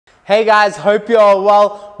Hey guys, hope you are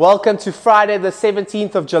well. Welcome to Friday the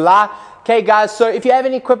 17th of July. Okay guys, so if you have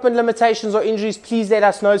any equipment limitations or injuries, please let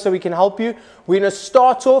us know so we can help you. We're going to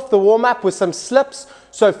start off the warm-up with some slips.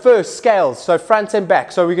 So first, scales, so front and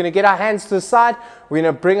back. So we're going to get our hands to the side. We're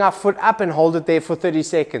going to bring our foot up and hold it there for 30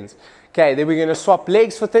 seconds. Okay, then we're going to swap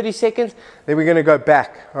legs for 30 seconds. Then we're going to go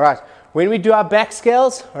back. All right, when we do our back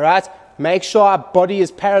scales, all right, make sure our body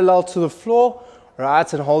is parallel to the floor.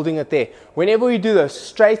 Right, and holding it there. Whenever we do this,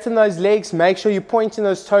 straighten those legs, make sure you're pointing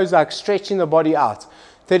those toes like stretching the body out.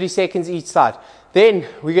 30 seconds each side. Then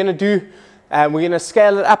we're going to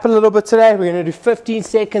scale it up a little bit today. We're going to do 15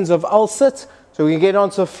 seconds of L-sit. So we can get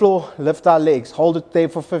onto the floor, lift our legs, hold it there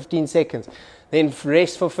for 15 seconds. Then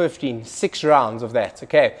rest for 15, 6 rounds of that,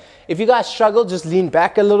 okay? If you guys struggle, just lean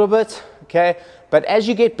back a little bit, okay? But as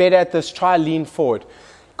you get better at this, try lean forward.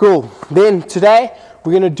 Cool. Then today,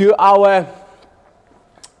 we're going to do our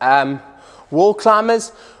wall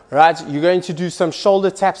climbers, right? You're going to do some shoulder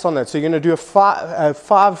taps on that. So you're going to do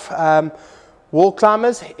five wall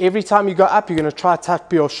climbers. Every time you go up, you're going to try to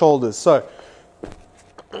tap your shoulders. So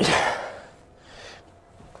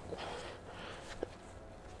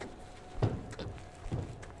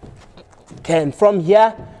okay, and from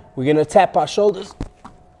here, we're going to tap our shoulders.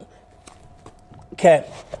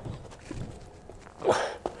 Okay.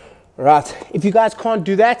 Right. If you guys can't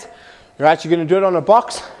do that, right, you're going to do it on a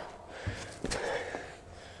box.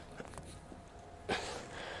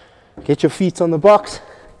 Get your feet on the box.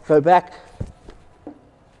 Go back.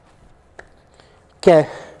 Okay.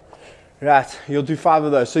 Right. You'll do 5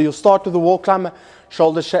 of those. So you'll start with the wall climber,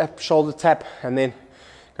 shoulder tap, and then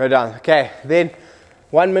go down. Okay. Then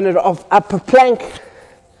 1 minute of upper plank.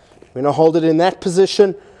 We're going to hold it in that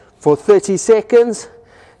position for 30 seconds.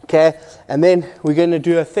 Okay. And then we're going to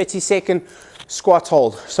do a 30-second squat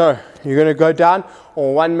hold. So you're going to go down,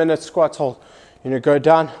 or 1 minute squat hold. You're going to go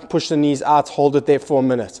down, push the knees out, hold it there for a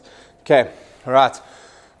minute. Okay, all right,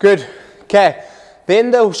 good. Okay, then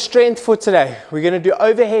the strength for today. We're going to do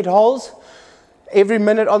overhead holds every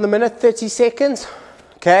minute on the minute, 30 seconds.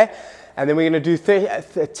 Okay, and then we're going to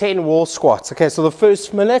do 10 wall squats. Okay, so the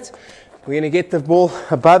first minute, we're going to get the ball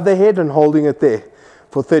above the head and holding it there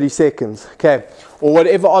for 30 seconds. Okay, or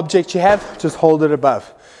whatever object you have, just hold it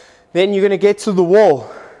above. Then you're going to get to the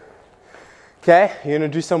wall. Okay, you're going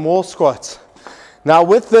to do some wall squats. Now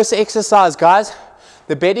with this exercise, guys,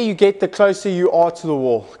 the better you get, the closer you are to the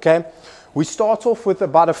wall. Okay, we start off with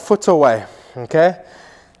about a foot away. Okay,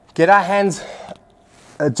 get our hands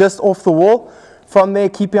just off the wall. From there,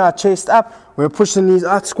 keeping our chest up, we'll push the knees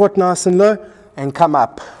out, squat nice and low, and come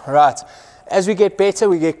up. All right, as we get better,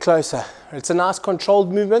 we get closer. It's a nice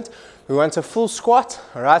controlled movement. We want a full squat,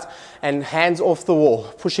 all right, and hands off the wall,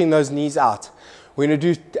 pushing those knees out. We're going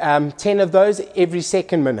to do 10 of those every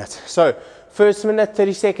second minute. So first minute,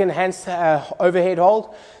 30-second hands overhead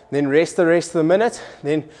hold, then rest the rest of the minute.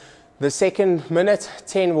 Then the second minute,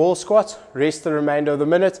 10 wall squats, rest the remainder of the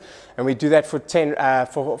minute, and we do that for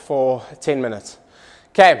 10 minutes.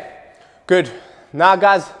 Okay, good. Now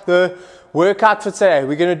guys, the workout for today,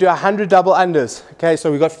 we're going to do 100 double unders. Okay,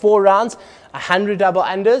 so we've got 4 rounds, 100 double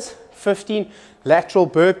unders, 15 lateral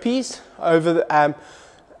burpees over the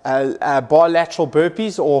bar lateral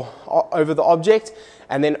burpees or over the object,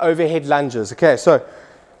 and then overhead lunges. Okay, so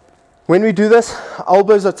when we do this,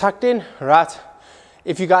 elbows are tucked in, right?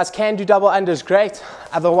 If you guys can do double unders, great.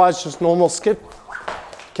 Otherwise, just normal skip.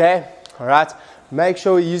 Okay, all right. Make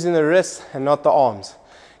sure you're using the wrists and not the arms.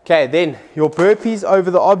 Okay, then your burpees over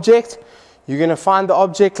the object. You're going to find the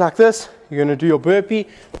object like this. You're going to do your burpee.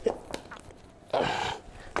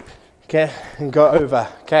 Okay, and go over.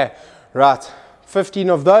 Okay, right. 15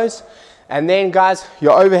 of those. And then, guys,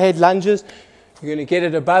 your overhead lunges. You're going to get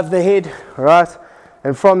it above the head, right?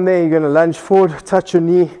 And from there, you're going to lunge forward, touch your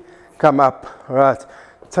knee, come up, right?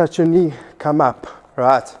 Touch your knee, come up,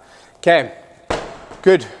 right? Okay,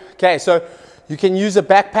 good. Okay, so you can use a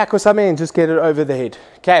backpack or something and just get it over the head.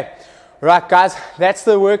 Okay, right, guys, that's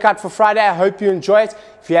the workout for Friday. I hope you enjoy it.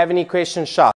 If you have any questions, shout.